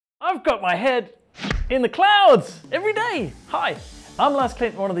I've got my head in the clouds every day. Hi, I'm Lars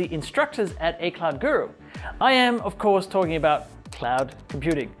Klint, one of the instructors at A Cloud Guru. I am, of course, talking about cloud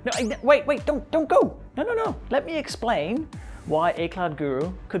computing. No, wait, don't go. No. Let me explain why A Cloud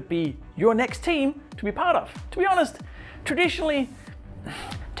Guru could be your next team to be part of. To be honest, traditionally,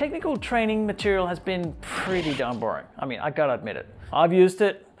 technical training material has been pretty darn boring. I mean, I gotta admit it. I've used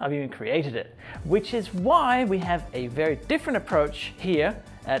it, I've even created it, which is why we have a very different approach here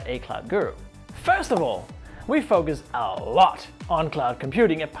at A Cloud Guru. First of all, we focus a lot on cloud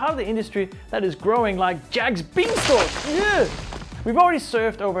computing, a part of the industry that is growing like Jack's beanstalk. Yeah. We've already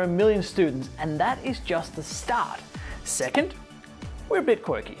served over 1 million students, and that is just the start. Second, we're a bit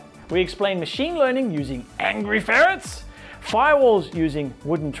quirky. We explain machine learning using angry ferrets, firewalls using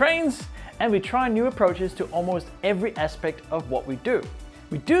wooden trains, and we try new approaches to almost every aspect of what we do.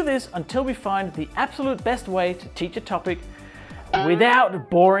 We do this until we find the absolute best way to teach a topic without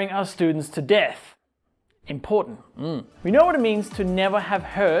boring our students to death. Important. We know what it means to never have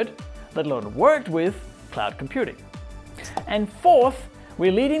heard, let alone worked with, cloud computing. And fourth,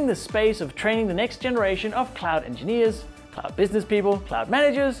 we're leading the space of training the next generation of cloud engineers, cloud business people, cloud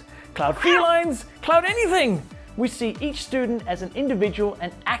managers, cloud felines, cloud anything. We see each student as an individual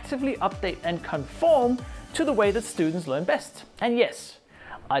and actively update and conform to the way that students learn best. And yes,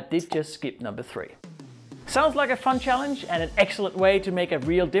 I did just skip number 3. Sounds like a fun challenge and an excellent way to make a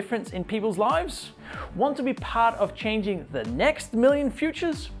real difference in people's lives? Want to be part of changing the next million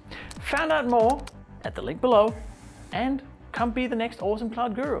futures? Find out more at the link below and come be the next awesome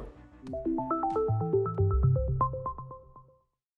cloud guru.